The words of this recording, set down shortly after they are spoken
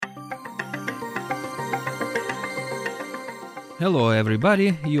Hello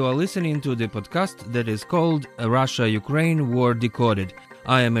everybody, you are listening to the podcast that is called Russia-Ukraine War Decoded.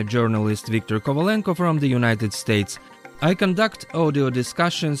 I am a journalist Viktor Kovalenko from the United States. I conduct audio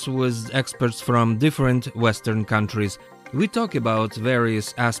discussions with experts from different Western countries. We talk about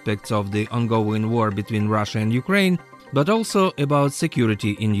various aspects of the ongoing war between Russia and Ukraine, but also about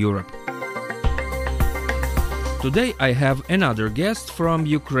security in Europe. Today I have another guest from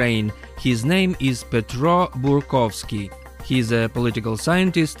Ukraine. His name is Petro Burkovskyy. He is a political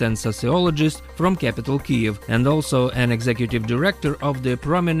scientist and sociologist from capital Kyiv and also an executive director of the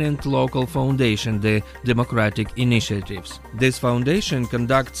prominent local foundation, the Democratic Initiatives. This foundation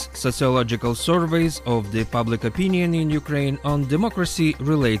conducts sociological surveys of the public opinion in Ukraine on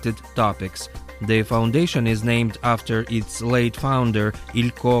democracy-related topics. The foundation is named after its late founder,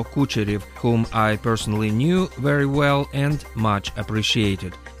 Ilko Kucherev, whom I personally knew very well and much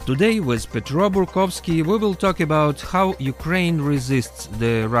appreciated. Today with Petro Burkovskyy we will talk about how Ukraine resists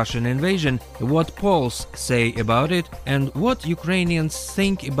the Russian invasion, what polls say about it, and what Ukrainians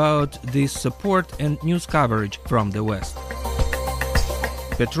think about this support and news coverage from the West.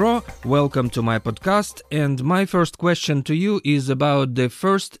 Petro, welcome to my podcast, and my first question to you is about the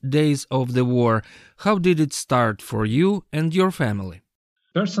first days of the war. How did it start for you and your family?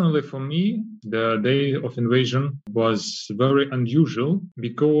 Personally, for me, the day of invasion was very unusual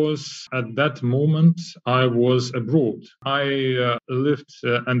because at that moment I was abroad. I lived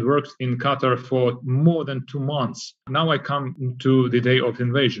and worked in Qatar for more than 2 months. Now I come to the day of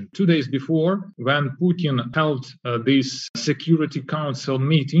invasion. 2 days before, when Putin held this Security Council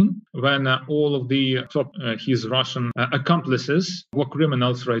meeting, when all of the top his Russian accomplices, war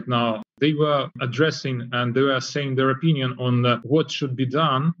criminals right now, they were addressing and they were saying their opinion on what should be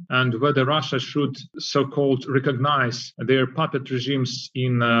done and whether Russia should so-called recognize their puppet regimes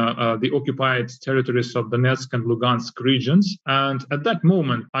in the occupied territories of Donetsk and Lugansk regions. And at that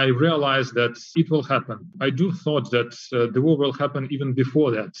moment, I realized that it will happen. I do thought that the war will happen even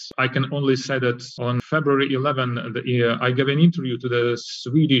before that. I can only say that on February 11, I gave an interview to the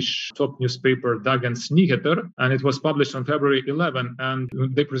Swedish top newspaper Dagens Nyheter, and it was published on February 11, and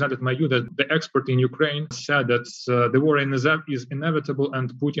they presented my view that the expert in Ukraine said that the war is inevitable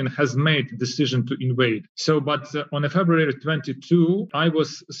and Putin has made the decision to invade. But on February 22, I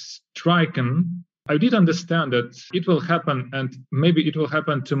was stricken. I did understand that it will happen and maybe it will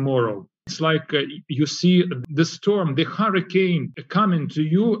happen tomorrow. It's like you see the storm, the hurricane coming to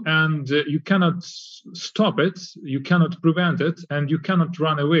you and you cannot stop it, you cannot prevent it, and you cannot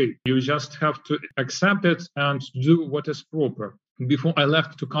run away. You just have to accept it and do what is proper. Before I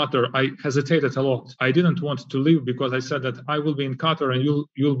left to Qatar, I hesitated a lot. I didn't want to leave because I said that I will be in Qatar and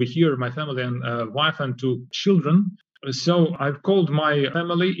you'll be here, my family and wife and 2 children. So I've called my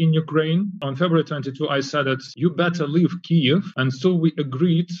family in Ukraine. On February 22, I said that you better leave Kyiv. And so we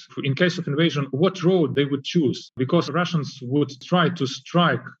agreed, in case of invasion, what road they would choose, because Russians would try to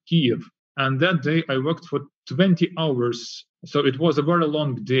strike Kyiv. And that day I worked for 20 hours. So it was a very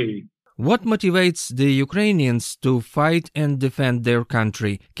long day. What motivates the Ukrainians to fight and defend their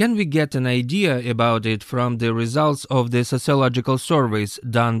country? Can we get an idea about it from the results of the sociological surveys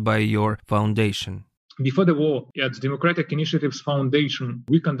done by your foundation? Before the war, at Democratic Initiatives Foundation,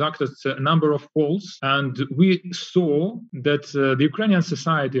 we conducted a number of polls, and we saw that the Ukrainian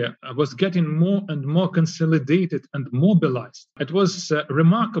society was getting more and more consolidated and mobilized. It was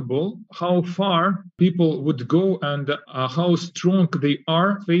remarkable how far people would go and how strong they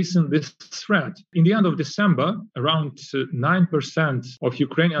are facing this threat. In the end of December, around 9% of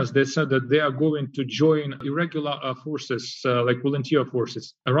Ukrainians, they said that they are going to join irregular forces, like volunteer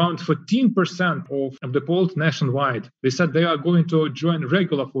forces. Around 14% of the polled nationwide, they said they are going to join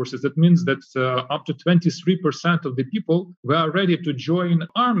regular forces. That means that up to 23% of the people were ready to join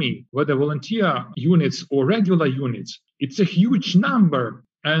army, whether volunteer units or regular units. It's a huge number.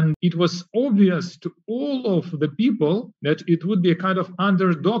 And it was obvious to all of the people that it would be a kind of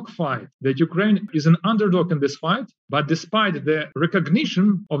underdog fight, that Ukraine is an underdog in this fight. But despite the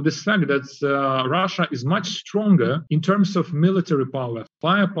recognition of the fact that Russia is much stronger in terms of military power,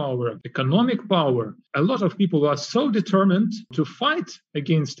 firepower, economic power, a lot of people are so determined to fight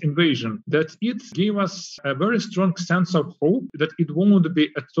against invasion that it gave us a very strong sense of hope that it won't be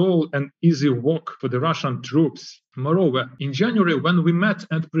at all an easy walk for the Russian troops. Moreover, in January, when we met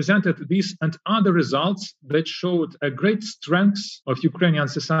and presented these and other results that showed a great strength of Ukrainian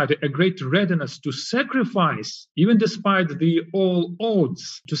society, a great readiness to sacrifice, even despite the all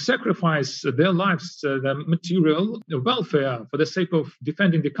odds, to sacrifice their lives, their material welfare for the sake of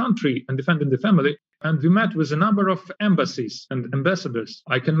defending the country and defending the family, And we met with a number of embassies and ambassadors.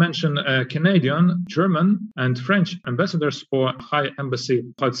 I can mention Canadian, German, and French ambassadors or high embassy,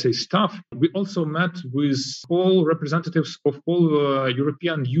 staff. We also met with all representatives of all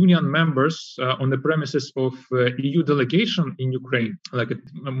European Union members on the premises of EU delegation in Ukraine. Like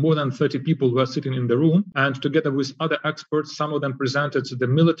more than 30 people were sitting in the room, and together with other experts, some of them presented the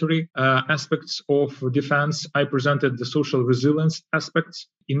military aspects of defense. I presented the social resilience aspects.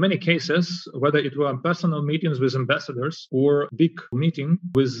 In many cases, whether it were personal meetings with ambassadors or big meeting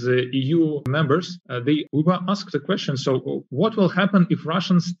with EU members, we were asked the question, so what will happen if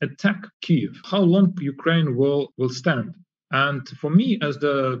Russians attack Kyiv? How long Ukraine will stand? And for me, as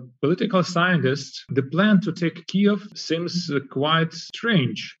the political scientist, the plan to take Kyiv seems quite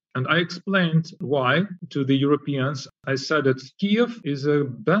strange. And I explained why to the Europeans. I said that Kyiv is a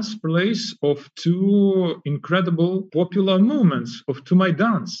birthplace of two incredible popular movements, of two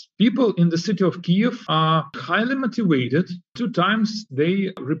Maidans. People in the city of Kyiv are highly motivated. 2 times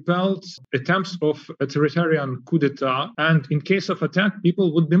they repelled attempts of authoritarian coup d'etat. And in case of attack,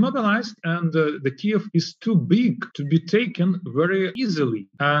 people would be mobilized, and the Kyiv is too big to be taken very easily.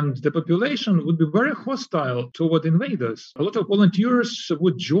 And the population would be very hostile toward invaders. A lot of volunteers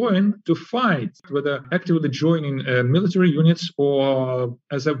would join to fight, whether actively joining military units or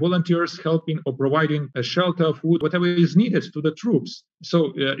as a volunteers helping or providing a shelter, food, whatever is needed to the troops.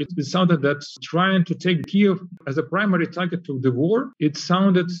 So it sounded that trying to take Kyiv as a primary target to the war, it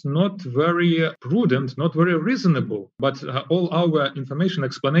sounded not very prudent, not very reasonable. But all our information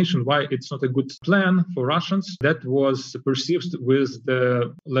explanation why it's not a good plan for Russians, that was perceived with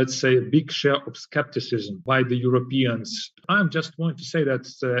the, let's say, big share of skepticism by the Europeans. I'm just going to say that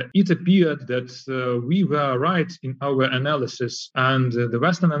it appeared that we were right in our analysis, and the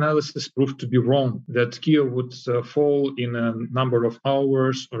Western analysis proved to be wrong, that Kyiv would fall in a number of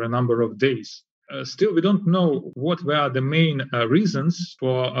hours or a number of days. Still, we don't know what were the main reasons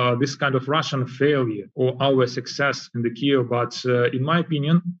for this kind of Russian failure or our success in the Kyiv. But in my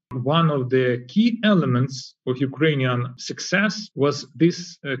opinion, one of the key elements of Ukrainian success was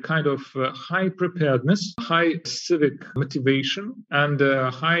this kind of high preparedness, high civic motivation, and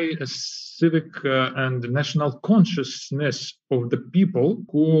high civic and national consciousness of the people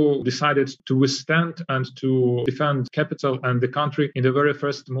who decided to withstand and to defend capital and the country in the very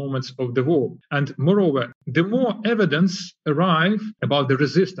first moments of the war. And moreover, the more evidence arrive about the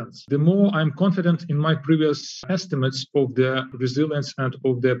resistance, the more I'm confident in my previous estimates of the resilience and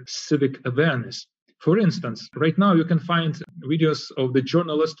of the civic awareness. For instance, right now you can find videos of the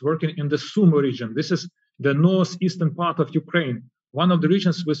journalists working in the Sumy region. This is the northeastern part of Ukraine, one of the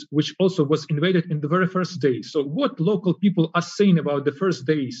regions which also was invaded in the very first day. So what local people are saying about the first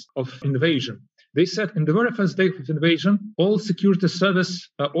days of invasion? They said in the very first day of invasion, all security service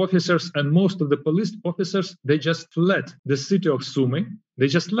officers and most of the police officers, they just fled the city of Sumy. They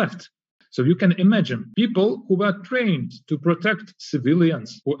just left. So you can imagine people who were trained to protect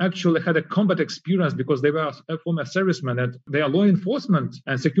civilians, who actually had a combat experience because they were former servicemen and they are law enforcement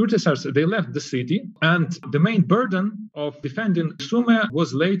and security services, they left the city. And the main burden of defending Sumy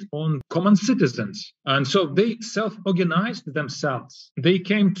was laid on common citizens. And so they self-organized themselves. They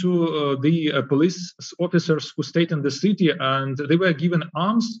came to the police officers who stayed in the city, and they were given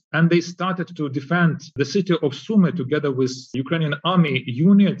arms, and they started to defend the city of Sumy together with Ukrainian army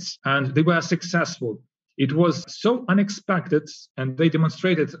units, and they were successful. It was so unexpected, and they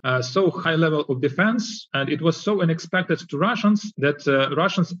demonstrated so high level of defense, and it was so unexpected to Russians that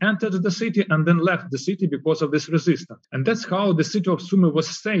Russians entered the city and then left the city because of this resistance. And that's how the city of Sumy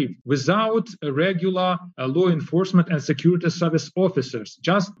was saved, without regular law enforcement and security service officers,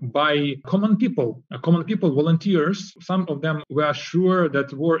 just by common people, volunteers. Some of them were sure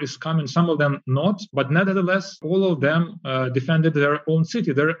that war is coming, some of them not, but nevertheless, all of them defended their own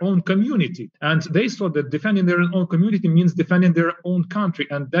city, their own community. And they saw that defending their own community means defending their own country,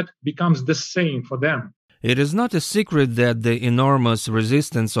 and that becomes the same for them. It is not a secret that the enormous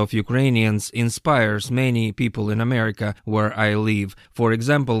resistance of Ukrainians inspires many people in America where I live. For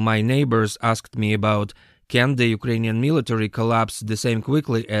example, my neighbors asked me about, can the Ukrainian military collapse the same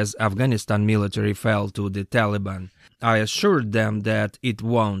quickly as Afghanistan military fell to the Taliban? I assured them that it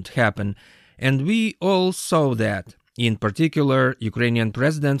won't happen, and we all saw that. In particular, Ukrainian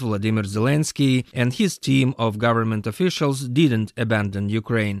President Vladimir Zelensky and his team of government officials didn't abandon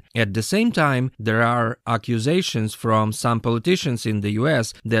Ukraine. At the same time, there are accusations from some politicians in the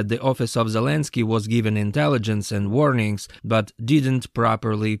US that the office of Zelensky was given intelligence and warnings, but didn't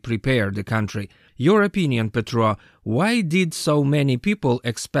properly prepare the country. Your opinion, Petro, why did so many people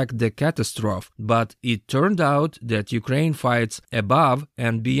expect the catastrophe, but it turned out that Ukraine fights above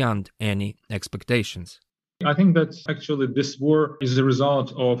and beyond any expectations? I think that actually this war is a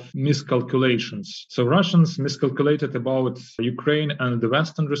result of miscalculations. So Russians miscalculated about Ukraine and the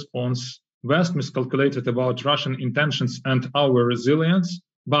Western response. West miscalculated about Russian intentions and our resilience.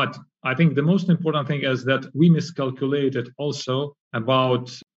 But I think the most important thing is that we miscalculated also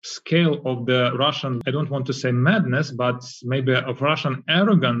about scale of the Russian, I don't want to say madness, but maybe of Russian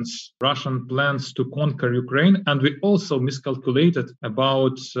arrogance, Russian plans to conquer Ukraine. And we also miscalculated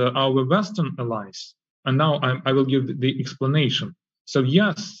about our Western allies. And now I will give the explanation. So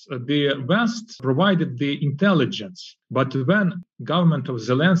yes, the West provided the intelligence, but when government of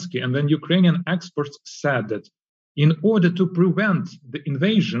Zelensky and then Ukrainian experts said that in order to prevent the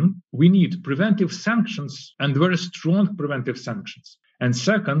invasion, we need preventive sanctions and very strong preventive sanctions. And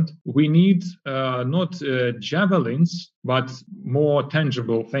second, we need not javelins, but more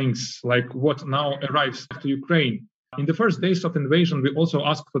tangible things like what now arrives to Ukraine. In the first days of invasion, we also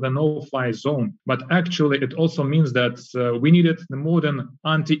asked for the no-fly zone, but actually it also means that we needed the modern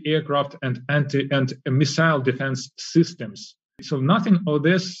anti-aircraft and anti-missile defense systems. So nothing of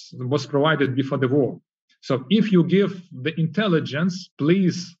this was provided before the war. So if you give the intelligence,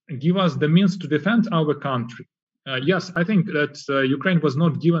 please give us the means to defend our country. Yes, I think that Ukraine was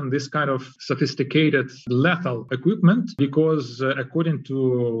not given this kind of sophisticated lethal equipment because according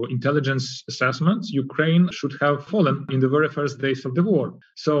to intelligence assessments, Ukraine should have fallen in the very first days of the war.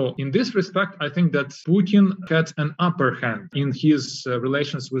 So in this respect, I think that Putin had an upper hand in his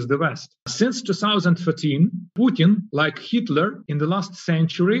relations with the West. Since 2014, Putin, like Hitler in the last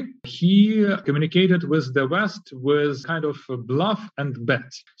century, he communicated with the West with kind of bluff and bet.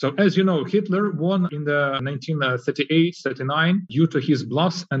 So as you know, Hitler won in the 1938-39 due to his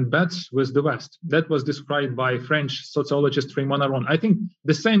bluffs and bets with the West. That was described by French sociologist Raymond Aron. I think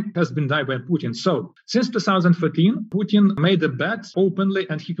the same has been done by Putin. So since 2014, Putin made a bet openly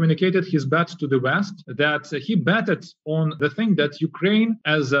and he communicated his bet to the West that he betted on the thing that Ukraine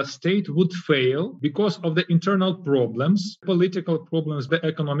as a state would fail because of the internal problems, political problems, the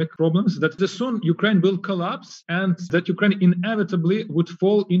economic problems, that soon Ukraine will collapse and that Ukraine inevitably would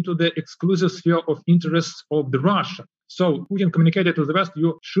fall into the exclusive sphere of interests of the Russia. So Putin communicated to the West,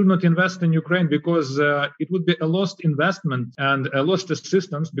 you should not invest in Ukraine because it would be a lost investment and a lost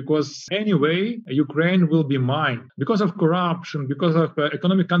assistance because anyway, Ukraine will be mine because of corruption, because of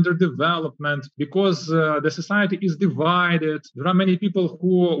economic underdevelopment, because the society is divided. There are many people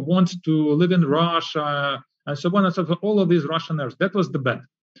who want to live in Russia and so on and so forth. All of these Russian errors. That was the bet.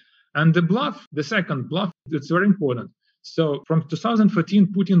 And the bluff, the second bluff, it's very important. So from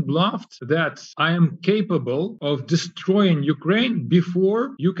 2014, Putin bluffed that I am capable of destroying Ukraine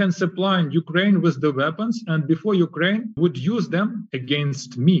before you can supply Ukraine with the weapons and before Ukraine would use them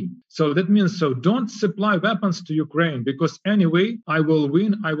against me. So that means, so don't supply weapons to Ukraine because anyway, I will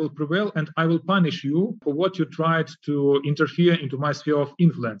win, I will prevail, and I will punish you for what you tried to interfere into my sphere of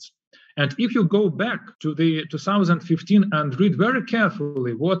influence. And if you go back to the 2015 and read very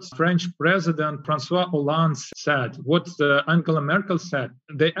carefully what French President François Hollande said, what Angela Merkel said,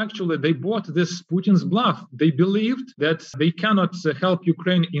 they bought this Putin's bluff. They believed that they cannot help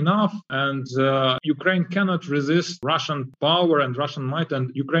Ukraine enough and Ukraine cannot resist Russian power and Russian might,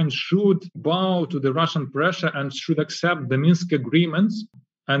 and Ukraine should bow to the Russian pressure and should accept the Minsk agreements.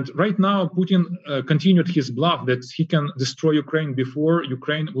 And right now, Putin continued his bluff that he can destroy Ukraine before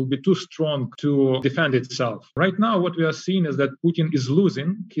Ukraine will be too strong to defend itself. Right now, what we are seeing is that Putin is losing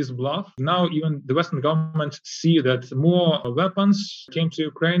his bluff. Now, even the Western government see that more weapons came to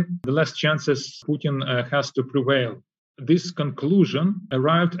Ukraine, the less chances Putin has to prevail. This conclusion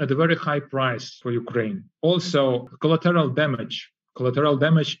arrived at a very high price for Ukraine. Also, collateral damage. Collateral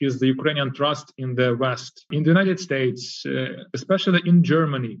damage is the Ukrainian trust in the West. In the United States, especially in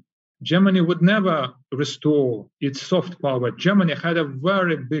Germany, Germany would never restore its soft power. Germany had a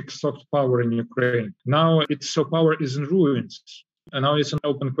very big soft power in Ukraine. Now its soft power is in ruins. And now it's an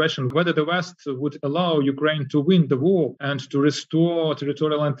open question whether the West would allow Ukraine to win the war and to restore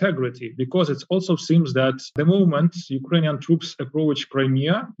territorial integrity, because it also seems that the moment Ukrainian troops approach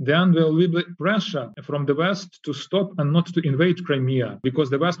Crimea, then there will be pressure from the West to stop and not to invade Crimea, because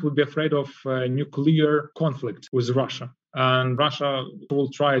the West would be afraid of nuclear conflict with Russia. And Russia will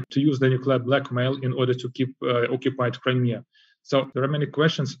try to use the nuclear blackmail in order to keep occupied Crimea. So there are many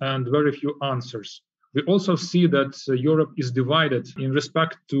questions and very few answers. We also see that Europe is divided in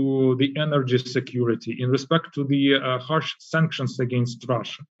respect to the energy security, in respect to the harsh sanctions against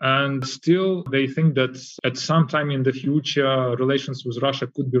Russia. And still, they think that at some time in the future, relations with Russia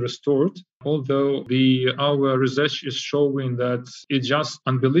could be restored, although our research is showing that it's just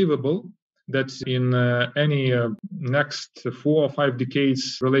unbelievable that in any next 4 or 5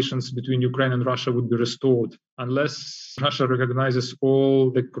 decades, relations between Ukraine and Russia would be restored, unless Russia recognizes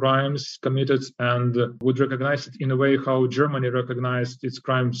all the crimes committed and would recognize it in a way how Germany recognized its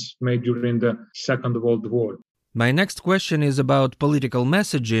crimes made during the Second World War. My next question is about political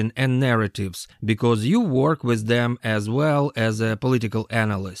messaging and narratives, because you work with them as well as a political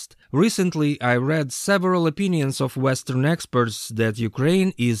analyst. Recently, I read several opinions of Western experts that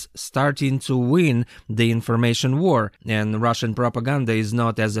Ukraine is starting to win the information war, and Russian propaganda is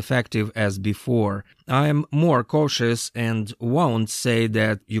not as effective as before. I'm more cautious and won't say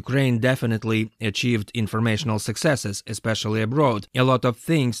that Ukraine definitely achieved informational successes, especially abroad. A lot of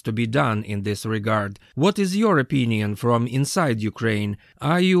things to be done in this regard. What is your opinion from inside Ukraine?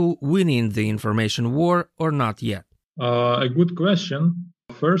 Are you winning the information war or not yet? A good question.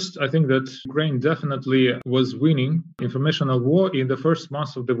 First, I think that Ukraine definitely was winning informational war in the first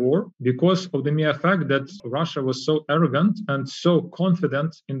months of the war because of the mere fact that Russia was so arrogant and so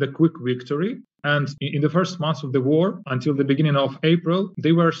confident in the quick victory. And in the first months of the war, until the beginning of April,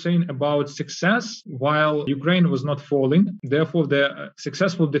 they were saying about success while Ukraine was not falling. Therefore, the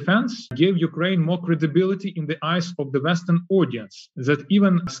successful defense gave Ukraine more credibility in the eyes of the Western audience, that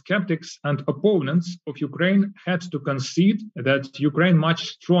even skeptics and opponents of Ukraine had to concede that Ukraine much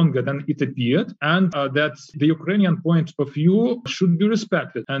stronger than it appeared, and that the Ukrainian point of view should be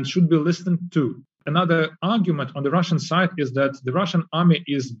respected and should be listened to. Another argument on the Russian side is that the Russian army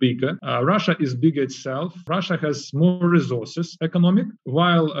is bigger. Russia is bigger itself. Russia has more resources, economic,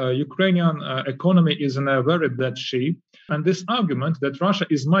 while Ukrainian economy is in a very bad shape. And this argument that Russia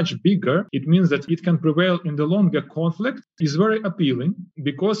is much bigger, it means that it can prevail in the longer conflict, is very appealing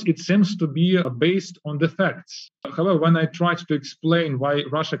because it seems to be based on the facts. However, when I tried to explain why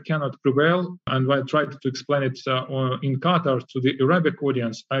Russia cannot prevail, and when I tried to explain it in Qatar to the Arabic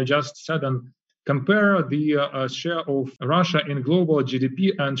audience, I just said compare the share of Russia in global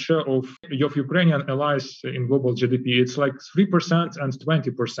GDP and share of Ukrainian allies in global GDP. It's like 3% and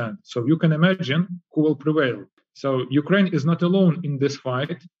 20%. So you can imagine who will prevail. So Ukraine is not alone in this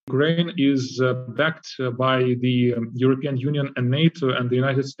fight. Ukraine is backed by the European Union and NATO and the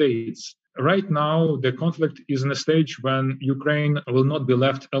United States. Right now, the conflict is in a stage when Ukraine will not be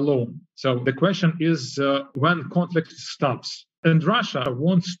left alone. So the question is when conflict stops. And Russia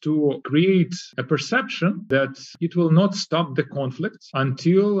wants to create a perception that it will not stop the conflict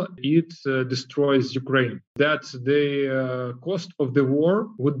until it destroys Ukraine, that the cost of the war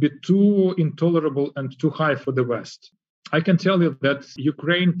would be too intolerable and too high for the West. I can tell you that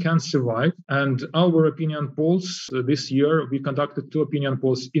Ukraine can survive, and our opinion polls this year, we conducted 2 opinion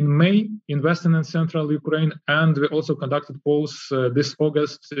polls in May in Western and Central Ukraine, and we also conducted polls this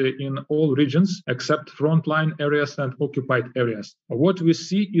August in all regions except frontline areas and occupied areas. What we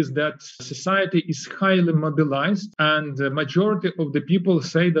see is that society is highly mobilized, and the majority of the people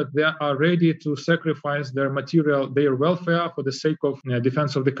say that they are ready to sacrifice their welfare for the sake of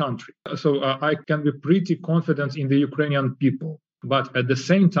defense of the country. So I can be pretty confident in the Ukrainian people. But at the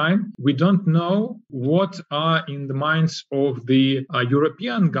same time, we don't know what are in the minds of the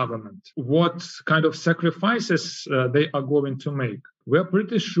European government, what kind of sacrifices they are going to make. We're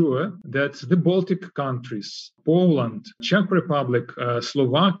pretty sure that the Baltic countries, Poland, Czech Republic,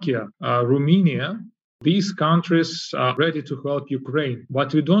 Slovakia, Romania, these countries are ready to help Ukraine,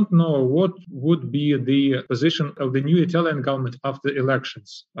 but we don't know what would be the position of the new Italian government after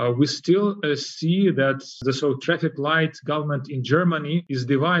elections. We still see that the traffic light government in Germany is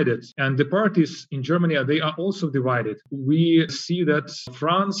divided, and the parties in Germany, they are also divided. We see that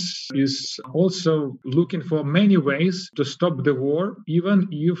France is also looking for many ways to stop the war, even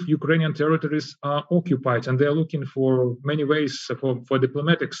if Ukrainian territories are occupied, and they are looking for many ways for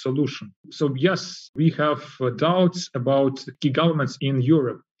diplomatic solution. So yes, we have doubts about key governments in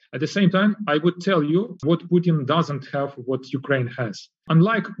Europe. At the same time, I would tell you what Putin doesn't have, what Ukraine has.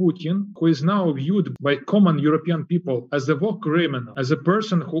 Unlike Putin, who is now viewed by common European people as a war criminal, as a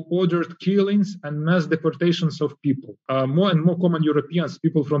person who ordered killings and mass deportations of people. More and more common Europeans,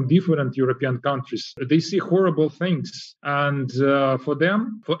 people from different European countries, they see horrible things. And for them,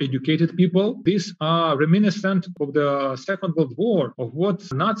 for educated people, these are reminiscent of the Second World War, of what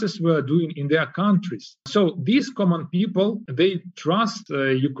Nazis were doing in their countries. So these common people, they trust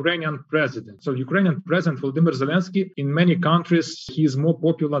Ukrainian president. So Ukrainian President Volodymyr Zelensky, in many countries, he is more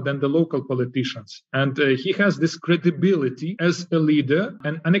popular than the local politicians. And he has this credibility as a leader,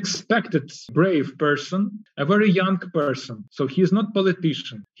 an unexpected, brave person, a very young person. So he is not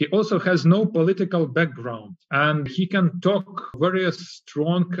politician. He also has no political background. And he can talk very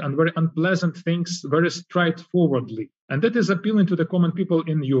strong and very unpleasant things very straightforwardly. And that is appealing to the common people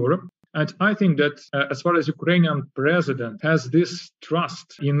in Europe. And I think that as far as Ukrainian president has this trust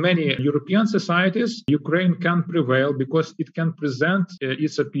in many European societies, Ukraine can prevail because it can present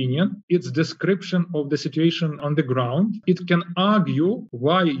its opinion, its description of the situation on the ground. It can argue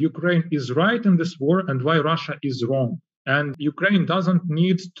why Ukraine is right in this war and why Russia is wrong. And Ukraine doesn't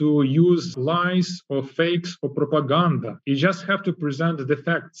need to use lies or fakes or propaganda. You just have to present the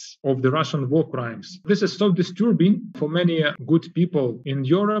facts of the Russian war crimes. This is so disturbing for many good people in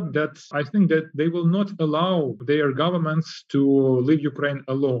Europe that I think that they will not allow their governments to leave Ukraine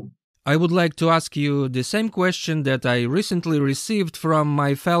alone. I would like to ask you the same question that I recently received from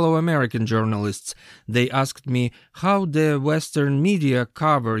my fellow American journalists. They asked me how the Western media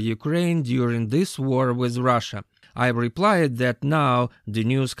cover Ukraine during this war with Russia. I replied that now the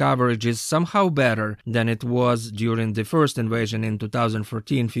news coverage is somehow better than it was during the first invasion in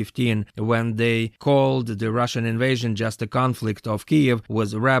 2014-15, when they called the Russian invasion just a conflict of Kiev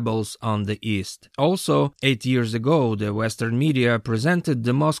with rebels on the east. Also, 8 years ago, the Western media presented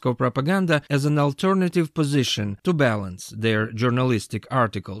the Moscow propaganda as an alternative position to balance their journalistic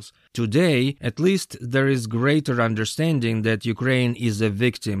articles. Today, at least, there is greater understanding that Ukraine is a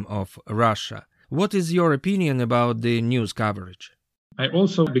victim of Russia. What is your opinion about the news coverage? I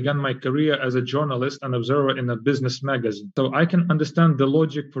also began my career as a journalist and observer in a business magazine. So I can understand the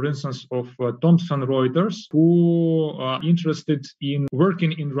logic, for instance, of Thomson Reuters, who are interested in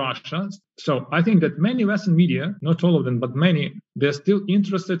working in Russia. So I think that many Western media, not all of them, but many, they're still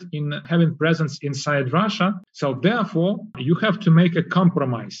interested in having presence inside Russia. So therefore, you have to make a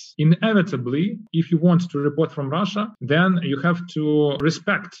compromise. Inevitably, if you want to report from Russia, then you have to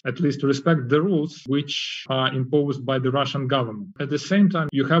respect the rules which are imposed by the Russian government. At the same time,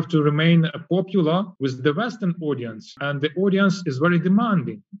 you have to remain popular with the Western audience, and the audience is very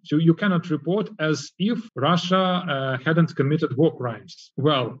demanding. So you cannot report as if Russia hadn't committed war crimes.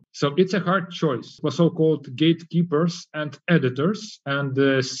 Well, so it's a hard choice for so-called gatekeepers and editors and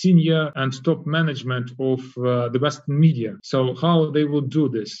the senior and top management of the Western media. So how they will do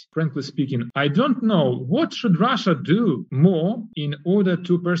this? Frankly speaking, I don't know. What should Russia do more in order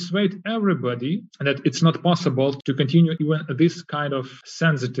to persuade everybody that it's not possible to continue even this kind of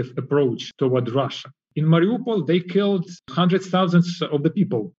sensitive approach toward Russia? In Mariupol, they killed hundreds of thousands of the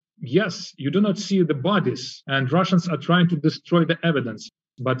people. Yes, you do not see the bodies, and Russians are trying to destroy the evidence,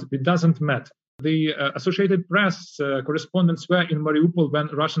 but it doesn't matter. The Associated Press correspondents were in Mariupol when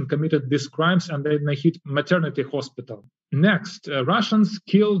Russians committed these crimes, and then they hit maternity hospital. Next, Russians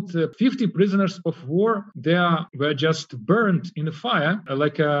killed 50 prisoners of war. They were just burned in the fire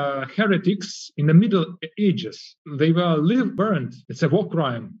like heretics in the Middle Ages. They were live burned. It's a war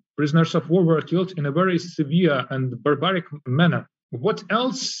crime. Prisoners of war were killed in a very severe and barbaric manner. What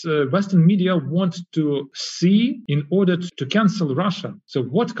else Western media want to see in order to cancel Russia? So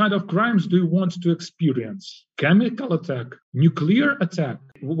what kind of crimes do you want to experience? Chemical attack? Nuclear attack?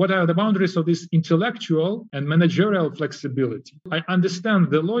 What are the boundaries of this intellectual and managerial flexibility? I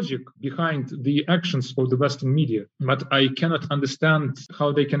understand the logic behind the actions of the Western media, but I cannot understand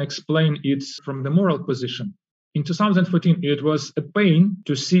how they can explain it from the moral position. In 2014, it was a pain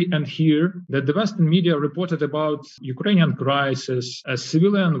to see and hear that the Western media reported about Ukrainian crisis, a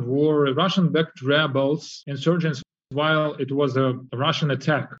civilian war, Russian-backed rebels, insurgents, while it was a Russian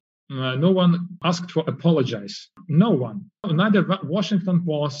attack. No one asked for apologize. No one. Neither Washington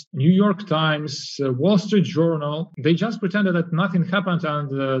Post, New York Times, Wall Street Journal. They just pretended that nothing happened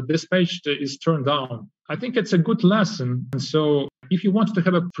and this page is turned down. I think it's a good lesson. And so if you want to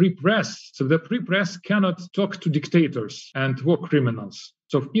have a free press, so the free press cannot talk to dictators and war criminals.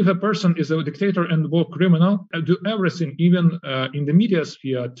 So if a person is a dictator and war criminal, do everything, even in the media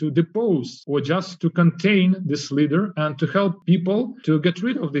sphere, to depose or just to contain this leader and to help people to get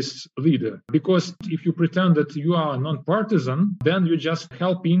rid of this leader. Because if you pretend that you are non-partisan, then you're just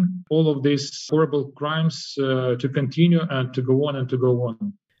helping all of these horrible crimes to continue and to go on and to go on.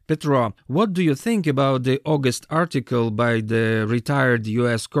 Petro, what do you think about the August article by the retired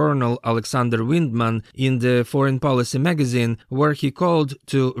U.S. Colonel Alexander Windman in the Foreign Policy magazine, where he called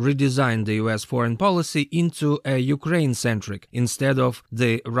to redesign the U.S. foreign policy into a Ukraine-centric instead of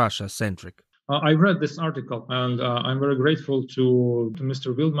the Russia-centric? I read this article, and I'm very grateful to Mr.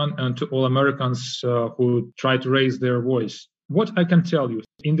 Wildman and to all Americans who try to raise their voice. What I can tell you,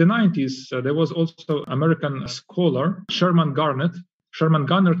 in the 90s, there was also American scholar Sherman Garnett,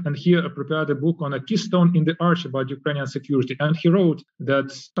 and he prepared a book on a keystone in the arch about Ukrainian security. And he wrote that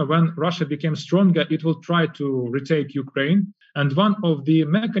when Russia became stronger, it will try to retake Ukraine. And one of the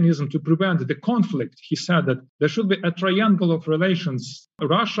mechanisms to prevent the conflict, he said that there should be a triangle of relations,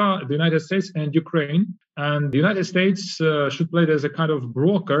 Russia, the United States, and Ukraine. And the United States should play as a kind of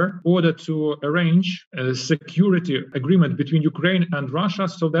broker in order to arrange a security agreement between Ukraine and Russia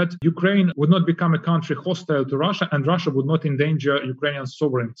so that Ukraine would not become a country hostile to Russia and Russia would not endanger Ukrainian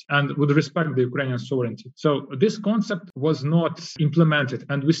sovereignty and would respect the Ukrainian sovereignty. So this concept was not implemented,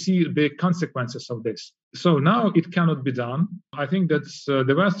 and we see the consequences of this. So now it cannot be done. I think that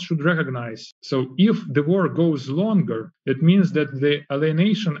the West should recognize. So if the war goes longer, it means that the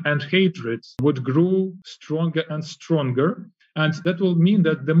alienation and hatred would grow stronger and stronger. And that will mean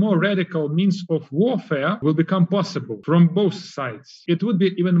that the more radical means of warfare will become possible from both sides. It would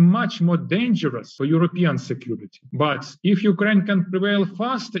be even much more dangerous for European security. But if Ukraine can prevail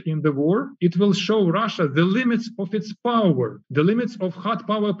faster in the war, it will show Russia the limits of its power, the limits of hard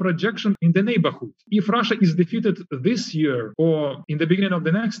power projection in the neighborhood. If Russia is defeated this year or in the beginning of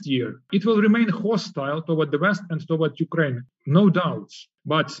the next year, it will remain hostile toward the West and toward Ukraine, no doubts.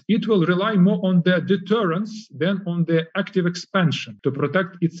 But it will rely more on their deterrence than on their active expansion to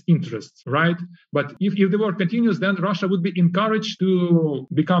protect its interests, right? But if the war continues, then Russia would be encouraged to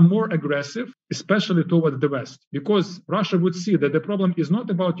become more aggressive, especially toward the West, because Russia would see that the problem is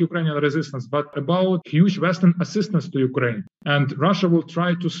not about Ukrainian resistance, but about huge Western assistance to Ukraine. And Russia will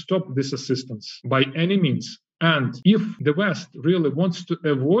try to stop this assistance by any means. And if the West really wants to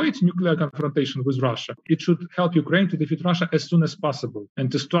avoid nuclear confrontation with Russia, it should help Ukraine to defeat Russia as soon as possible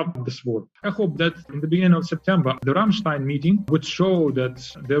and to stop this war. I hope that in the beginning of September, the Ramstein meeting would show that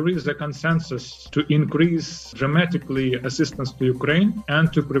there is a consensus to increase dramatically assistance to Ukraine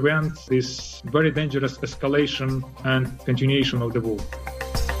and to prevent this very dangerous escalation and continuation of the war.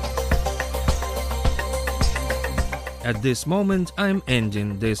 At this moment, I'm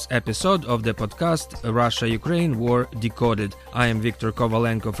ending this episode of the podcast Russia-Ukraine War Decoded. I am Viktor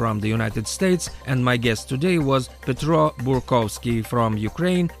Kovalenko from the United States, and my guest today was Petro Burkovskyy from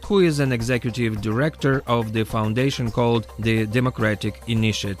Ukraine, who is an executive director of the foundation called the Democratic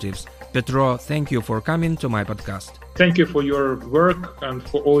Initiatives. Petro, thank you for coming to my podcast. Thank you for your work and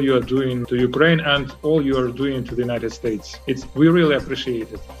for all you are doing to Ukraine and all you are doing to the United States. We really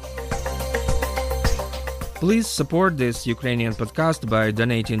appreciate it. Please support this Ukrainian podcast by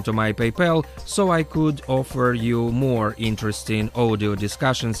donating to my PayPal so I could offer you more interesting audio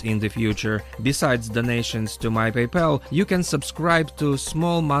discussions in the future. Besides donations to my PayPal, you can subscribe to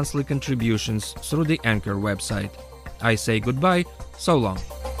small monthly contributions through the Anchor website. I say goodbye, so long.